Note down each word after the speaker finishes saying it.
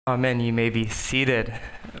Amen. You may be seated.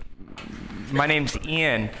 My name's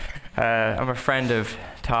Ian. I'm a friend of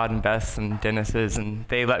Todd and Beth's and Dennis's, and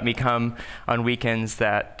they let me come on weekends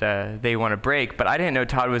that they want to break, but I didn't know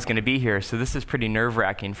Todd was going to be here, so this is pretty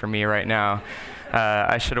nerve-wracking for me right now.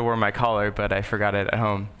 I should have worn my collar, but I forgot it at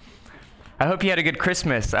home. I hope you had a good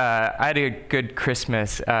Christmas. I had a good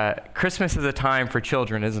Christmas. Christmas is a time for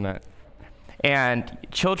children, isn't it? And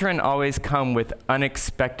children always come with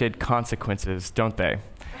unexpected consequences, don't they?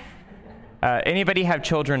 Anybody have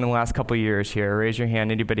children in the last couple years here? Raise your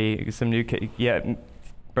hand. Anybody? Some new kids? Yeah,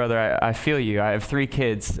 brother, I feel you. I have 3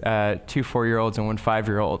 kids, 2 4-year-olds and 1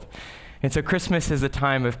 5-year-old. And so Christmas is a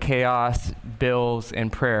time of chaos, bills,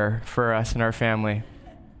 and prayer for us and our family.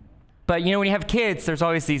 But when you have kids, there's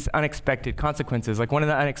always these unexpected consequences. Like one of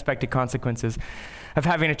the unexpected consequences of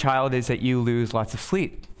having a child is that you lose lots of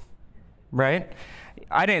sleep, right?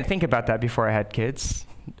 I didn't think about that before I had kids.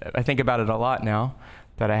 I think about it a lot now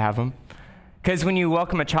that I have them. Because when you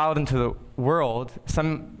welcome a child into the world,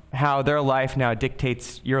 somehow their life now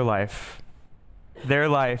dictates your life. Their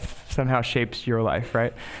life somehow shapes your life,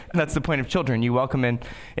 right? And that's the point of children. You welcome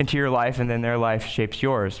into your life, and then their life shapes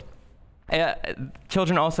yours.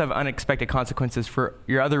 Children also have unexpected consequences for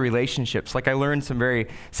your other relationships. Like I learned some very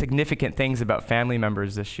significant things about family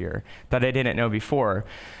members this year that I didn't know before.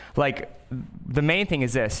 Like the main thing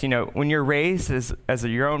is this, when you're raised as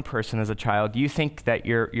your own person as a child, you think that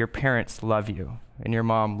your parents love you and your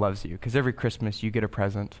mom loves you because every Christmas you get a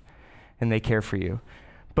present and they care for you.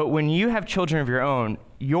 But when you have children of your own,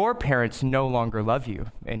 your parents no longer love you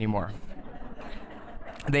anymore.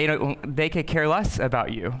 They could care less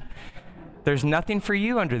about you. There's nothing for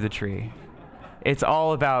you under the tree. It's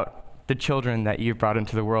all about the children that you've brought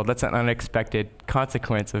into the world. That's an unexpected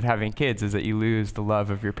consequence of having kids, is that you lose the love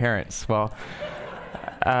of your parents. Well,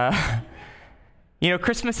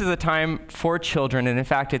 Christmas is a time for children, and in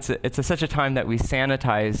fact, it's such a time that we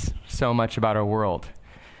sanitize so much about our world.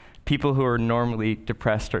 People who are normally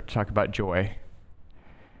depressed start to talk about joy.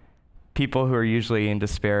 People who are usually in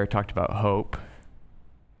despair talked about hope.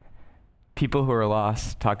 People who are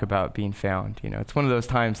lost talk about being found. It's one of those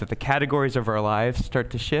times that the categories of our lives start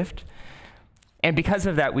to shift. And because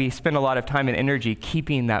of that, we spend a lot of time and energy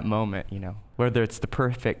keeping that moment, whether it's the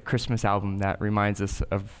perfect Christmas album that reminds us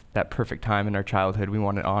of that perfect time in our childhood, we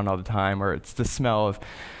want it on all the time, or it's the smell of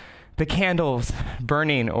the candles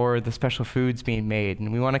burning or the special foods being made.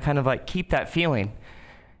 And we want to kind of keep that feeling.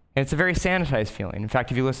 And it's a very sanitized feeling. In fact,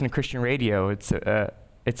 if you listen to Christian radio, it's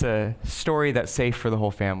a story that's safe for the whole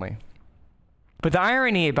family. But the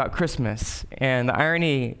irony about Christmas, and the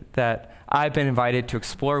irony that I've been invited to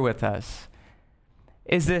explore with us,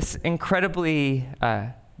 is this incredibly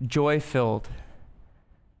joy-filled,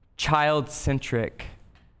 child-centric,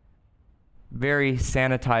 very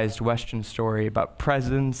sanitized Western story about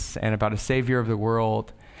presents and about a savior of the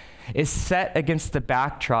world is set against the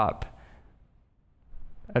backdrop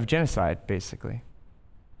of genocide, basically.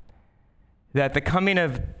 That the coming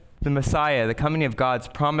of the Messiah, the coming of God's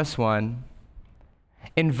promised one,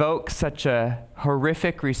 invokes such a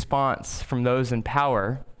horrific response from those in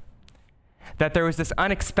power that there was this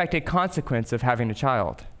unexpected consequence of having a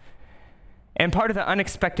child. And part of the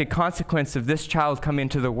unexpected consequence of this child coming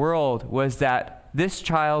into the world was that this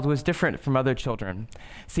child was different from other children.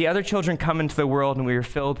 See, other children come into the world and we are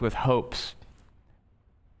filled with hopes.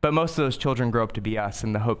 But most of those children grow up to be us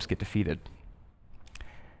and the hopes get defeated.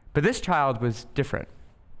 But this child was different.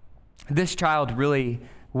 This child really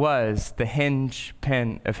was the hinge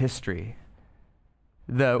pin of history,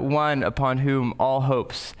 the one upon whom all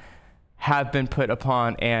hopes have been put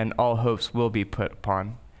upon and all hopes will be put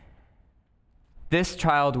upon. This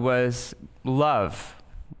child was love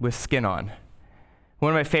with skin on.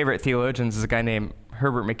 One of my favorite theologians is a guy named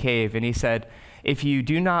Herbert McCabe, and he said, "If you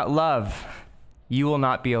do not love, you will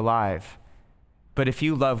not be alive. But if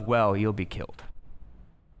you love well, you'll be killed."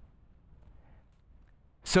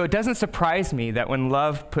 So it doesn't surprise me that when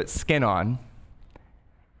love put skin on,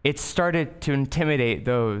 it started to intimidate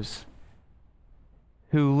those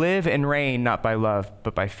who live and reign not by love,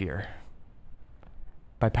 but by fear,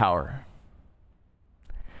 by power.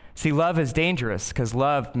 See, love is dangerous because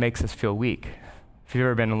love makes us feel weak. If you've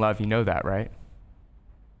ever been in love, you know that, right?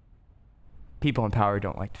 People in power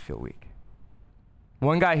don't like to feel weak.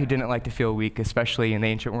 One guy who didn't like to feel weak, especially in the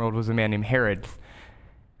ancient world, was a man named Herod.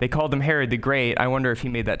 They called him Herod the Great. I wonder if he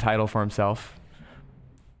made that title for himself.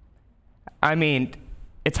 I mean,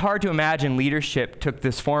 it's hard to imagine leadership took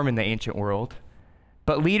this form in the ancient world.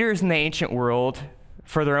 But leaders in the ancient world,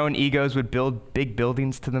 for their own egos, would build big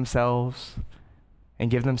buildings to themselves and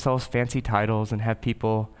give themselves fancy titles and have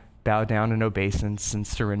people bow down in obeisance and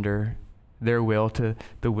surrender their will to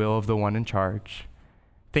the will of the one in charge.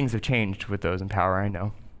 Things have changed with those in power, I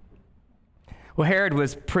know. Well, Herod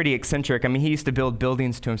was pretty eccentric. I mean, he used to build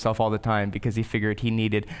buildings to himself all the time because he figured he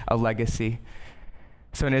needed a legacy.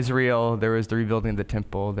 So in Israel, there was the rebuilding of the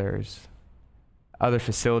temple. There's other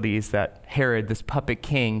facilities that Herod, this puppet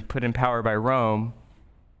king put in power by Rome,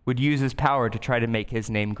 would use his power to try to make his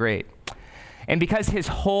name great. And because his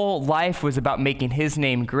whole life was about making his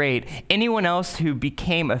name great, anyone else who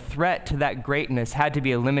became a threat to that greatness had to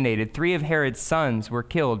be eliminated. 3 of Herod's sons were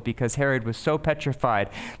killed because Herod was so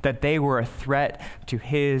petrified that they were a threat to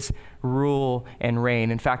his rule and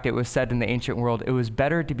reign. In fact, it was said in the ancient world, it was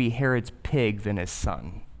better to be Herod's pig than his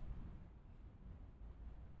son.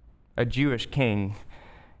 A Jewish king,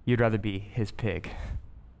 you'd rather be his pig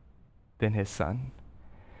than his son.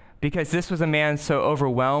 Because this was a man so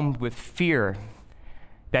overwhelmed with fear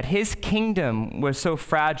that his kingdom was so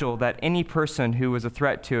fragile that any person who was a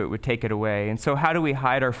threat to it would take it away. And so how do we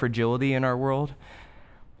hide our fragility in our world?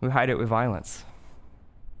 We hide it with violence.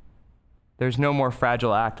 There's no more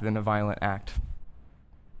fragile act than a violent act.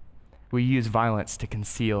 We use violence to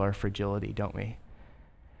conceal our fragility, don't we?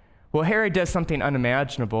 Well, Herod does something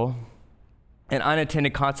unimaginable, an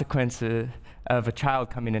unintended consequence of a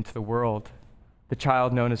child coming into the world. The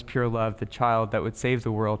child known as pure love, the child that would save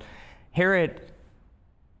the world. Herod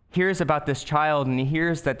hears about this child, and he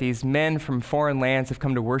hears that these men from foreign lands have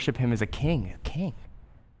come to worship him as a king. A king.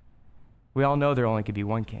 We all know there only could be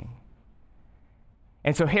one king.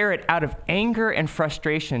 And so Herod, out of anger and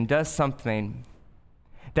frustration, does something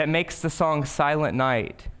that makes the song Silent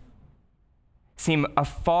Night seem a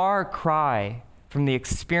far cry from the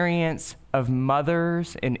experience of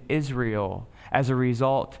mothers in Israel as a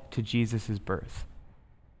result to Jesus' birth.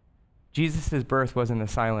 Jesus' birth wasn't a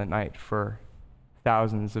silent night for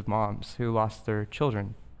thousands of moms who lost their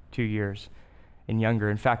children 2 years and younger.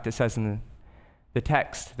 In fact, it says in the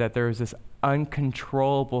text that there was this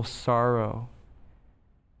uncontrollable sorrow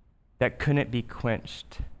that couldn't be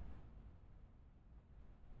quenched.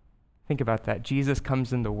 Think about that. Jesus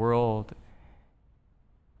comes in the world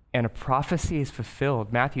and a prophecy is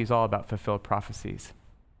fulfilled. Matthew's all about fulfilled prophecies.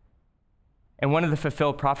 And one of the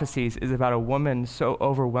fulfilled prophecies is about a woman so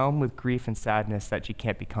overwhelmed with grief and sadness that she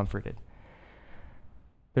can't be comforted.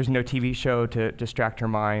 There's no TV show to distract her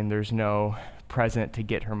mind. There's no present to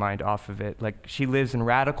get her mind off of it. Like, she lives in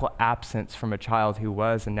radical absence from a child who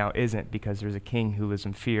was and now isn't, because there's a king who lives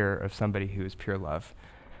in fear of somebody who is pure love.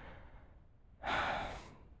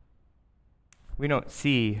 We don't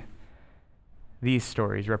see these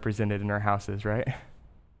stories represented in our houses, right?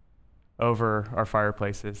 Over our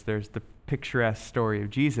fireplaces. There's the picturesque story of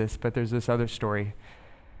Jesus, but there's this other story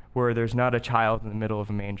where there's not a child in the middle of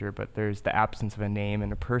a manger, but there's the absence of a name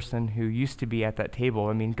and a person who used to be at that table.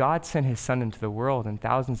 I mean, God sent his son into the world and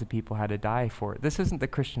thousands of people had to die for it. This isn't the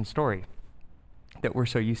Christian story that we're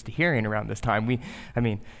so used to hearing around this time.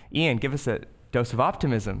 Ian, give us a dose of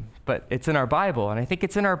optimism, but it's in our Bible, and I think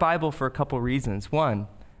it's in our Bible for a couple reasons. One,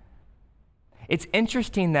 it's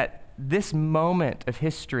interesting that this moment of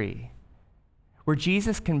history where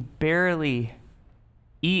Jesus can barely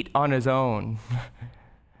eat on his own,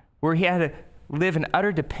 where he had to live in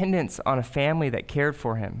utter dependence on a family that cared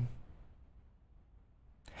for him,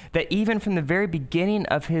 that even from the very beginning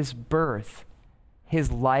of his birth,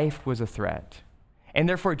 his life was a threat. And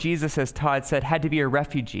therefore, Jesus, as Todd said, had to be a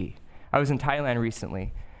refugee. I was in Thailand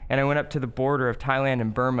recently, and I went up to the border of Thailand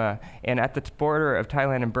and Burma, and at the border of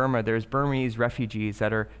Thailand and Burma, there's Burmese refugees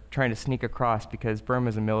that are trying to sneak across because Burma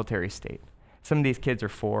is a military state. Some of these kids are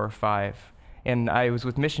 4 or 5. And I was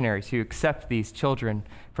with missionaries who accept these children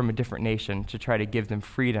from a different nation to try to give them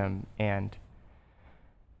freedom and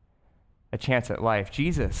a chance at life.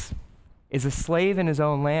 Jesus is a slave in his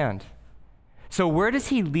own land. So where does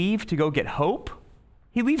he leave to go get hope?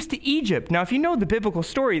 He leaves to Egypt. Now, if you know the biblical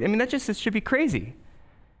story, this should be crazy.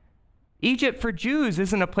 Egypt for Jews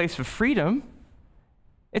isn't a place of freedom.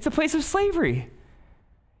 It's a place of slavery.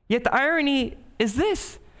 Yet the irony is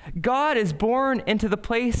this: God is born into the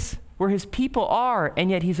place where his people are, and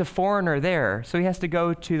yet he's a foreigner there. So he has to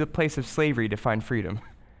go to the place of slavery to find freedom.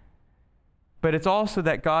 But it's also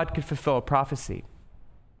that God could fulfill a prophecy.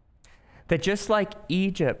 That just like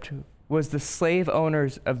Egypt was the slave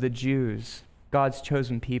owners of the Jews, God's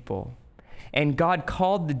chosen people, and God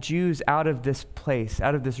called the Jews out of this place,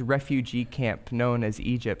 out of this refugee camp known as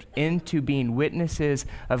Egypt, into being witnesses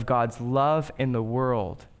of God's love in the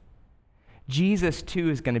world. Jesus too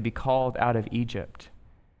is going to be called out of Egypt.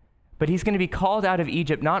 But he's going to be called out of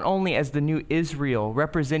Egypt not only as the new Israel,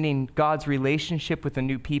 representing God's relationship with the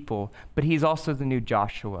new people, but he's also the new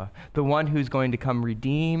Joshua, the one who's going to come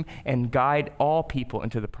redeem and guide all people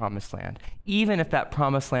into the promised land, even if that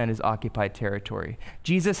promised land is occupied territory.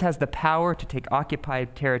 Jesus has the power to take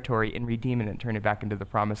occupied territory and redeem it and turn it back into the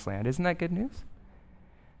promised land. Isn't that good news?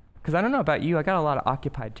 Because I don't know about you, I got a lot of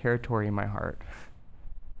occupied territory in my heart.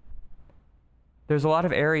 There's a lot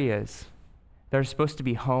of areas that are supposed to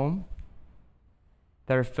be home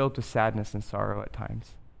that are filled with sadness and sorrow at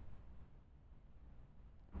times.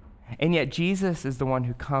 And yet Jesus is the one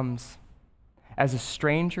who comes as a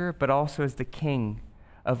stranger, but also as the king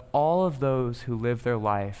of all of those who live their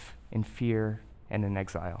life in fear and in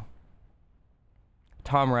exile.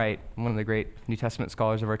 Tom Wright, one of the great New Testament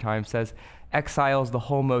scholars of our time, says exile is the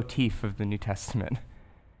whole motif of the New Testament.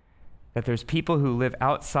 That there's people who live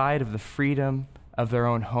outside of the freedom of their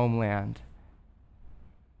own homeland,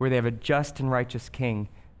 where they have a just and righteous king,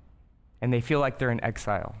 and they feel like they're in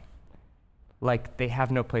exile, like they have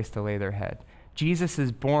no place to lay their head. Jesus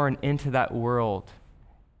is born into that world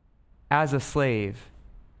as a slave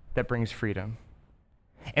that brings freedom.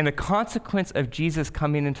 And the consequence of Jesus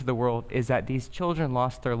coming into the world is that these children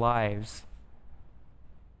lost their lives.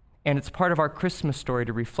 And it's part of our Christmas story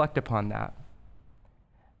to reflect upon that.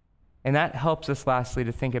 And that helps us lastly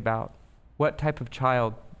to think about what type of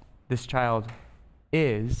child this child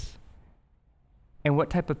is and what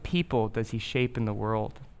type of people does he shape in the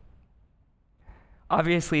world.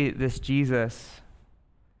 Obviously, this Jesus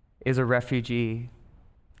is a refugee,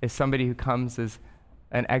 is somebody who comes as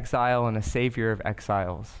an exile and a savior of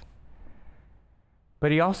exiles.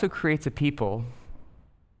 But he also creates a people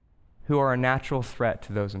who are a natural threat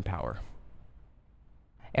to those in power.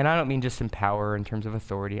 And I don't mean just in power in terms of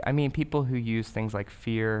authority. I mean people who use things like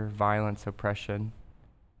fear, violence, oppression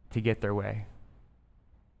to get their way.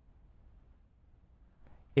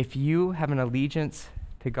 If you have an allegiance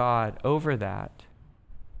to God over that,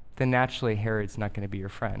 then naturally Herod's not going to be your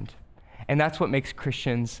friend. And that's what makes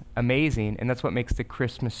Christians amazing, and that's what makes the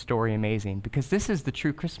Christmas story amazing, because this is the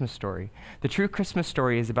true Christmas story. The true Christmas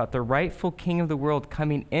story is about the rightful king of the world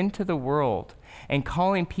coming into the world and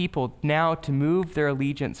calling people now to move their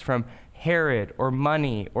allegiance from Herod or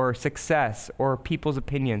money or success or people's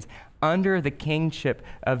opinions under the kingship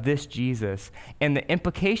of this Jesus. And the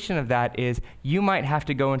implication of that is you might have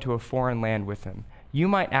to go into a foreign land with him. You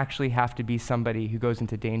might actually have to be somebody who goes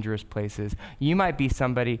into dangerous places. You might be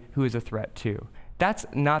somebody who is a threat too. That's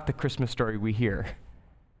not the Christmas story we hear.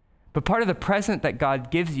 But part of the present that God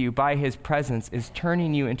gives you by his presence is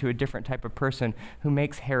turning you into a different type of person who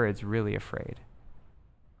makes Herods really afraid.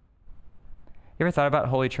 You ever thought about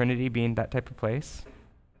Holy Trinity being that type of place?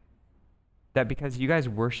 That because you guys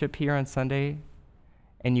worship here on Sunday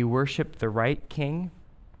and you worship the right king,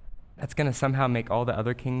 that's going to somehow make all the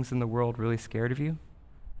other kings in the world really scared of you?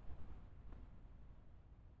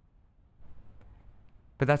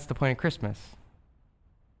 But that's the point of Christmas,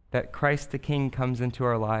 that Christ the King comes into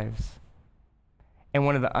our lives. And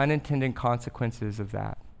one of the unintended consequences of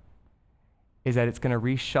that is that it's going to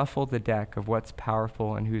reshuffle the deck of what's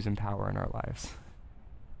powerful and who's in power in our lives.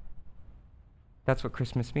 That's what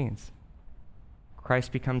Christmas means.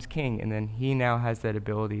 Christ becomes king, and then he now has that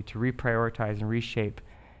ability to reprioritize and reshape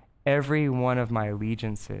every one of my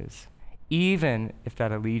allegiances, even if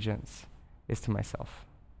that allegiance is to myself.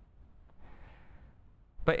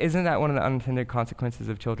 But isn't that one of the unintended consequences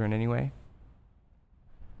of children anyway?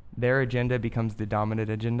 Their agenda becomes the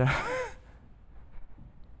dominant agenda.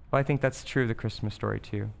 Well, I think that's true of the Christmas story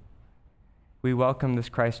too. We welcome this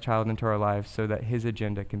Christ child into our lives so that his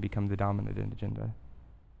agenda can become the dominant agenda.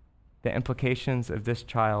 The implications of this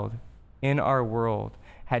child in our world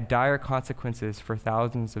had dire consequences for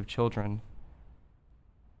thousands of children,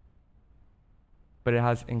 but it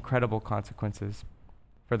has incredible consequences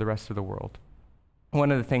for the rest of the world.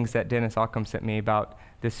 One of the things that Dennis Ockham sent me about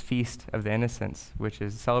this Feast of the Innocents, which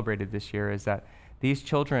is celebrated this year, is that these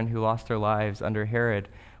children who lost their lives under Herod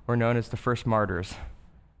were known as the first martyrs.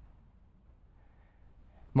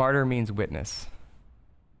 Martyr means witness.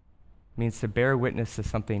 It means to bear witness to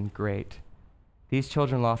something great. These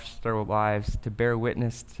children lost their lives to bear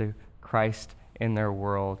witness to Christ in their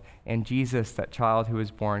world. And Jesus, that child who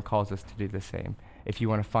was born, calls us to do the same. If you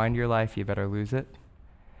want to find your life, you better lose it.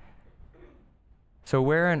 So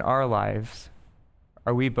where in our lives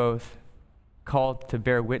are we both called to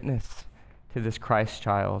bear witness to this Christ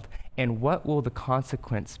child? And what will the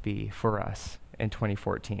consequence be for us in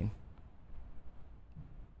 2014?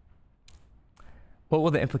 What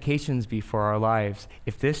will the implications be for our lives?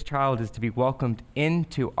 If this child is to be welcomed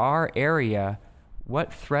into our area,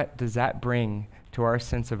 what threat does that bring to our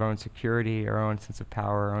sense of our own security, our own sense of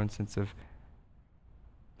power, our own sense of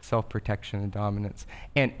self-protection and dominance.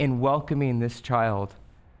 And in welcoming this child,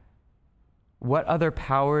 what other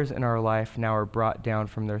powers in our life now are brought down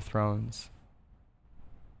from their thrones?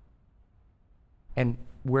 And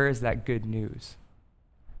where is that good news?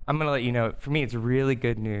 I'm going to let you know, for me, it's really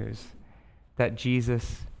good news that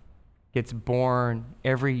Jesus gets born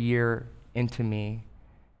every year into me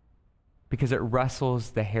because it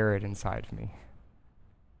wrestles the Herod inside of me.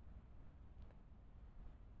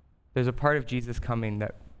 There's a part of Jesus coming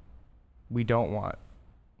that we don't want.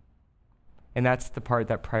 And that's the part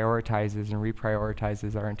that prioritizes and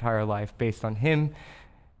reprioritizes our entire life based on him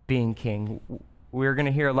being king. We're going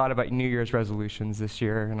to hear a lot about New Year's resolutions this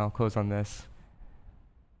year, and I'll close on this.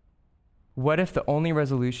 What if the only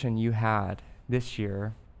resolution you had this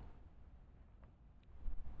year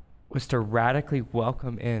was to radically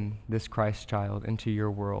welcome in this Christ child into your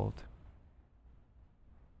world,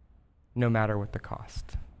 no matter what the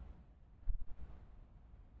cost?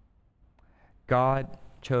 God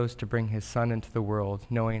chose to bring his son into the world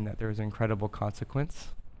knowing that there was an incredible consequence,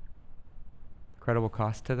 incredible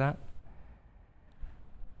cost to that.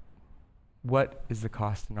 What is the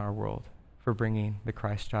cost in our world for bringing the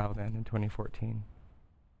Christ child in 2014?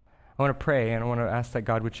 I want to pray, and I want to ask that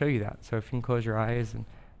God would show you that. So if you can close your eyes and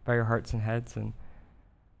bow your hearts and heads. And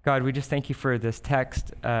God, we just thank you for this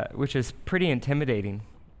text, which is pretty intimidating.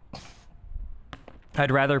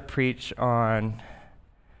 I'd rather preach on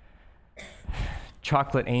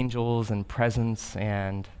chocolate angels and presents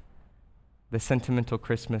and the sentimental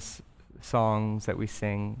Christmas songs that we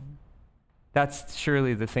sing. That's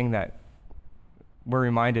surely the thing that we're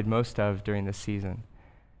reminded most of during this season.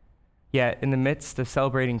 Yet, in the midst of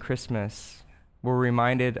celebrating Christmas, we're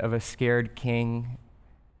reminded of a scared king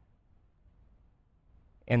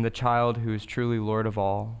and the child who is truly Lord of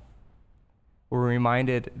all. We're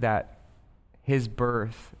reminded that his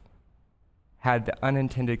birth had the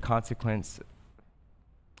unintended consequence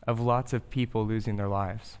of lots of people losing their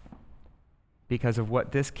lives because of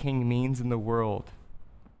what this king means in the world.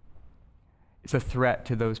 It's a threat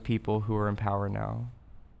to those people who are in power now.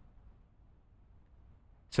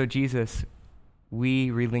 So Jesus, we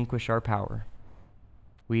relinquish our power.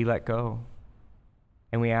 We let go.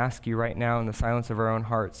 And we ask you right now in the silence of our own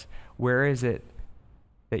hearts, where is it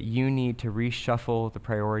that you need to reshuffle the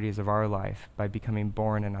priorities of our life by becoming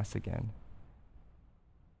born in us again?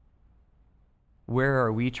 Where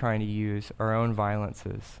are we trying to use our own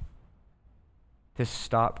violences to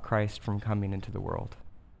stop Christ from coming into the world?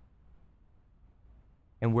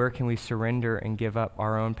 And where can we surrender and give up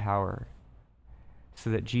our own power so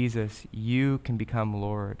that Jesus, you can become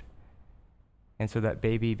Lord, and so that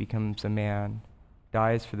baby becomes a man,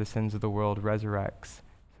 dies for the sins of the world, resurrects,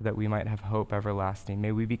 so that we might have hope everlasting.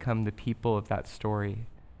 May we become the people of that story.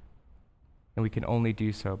 And we can only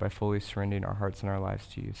do so by fully surrendering our hearts and our lives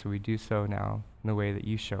to you. So we do so now in the way that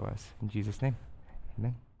you show us. In Jesus' name,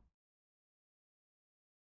 amen.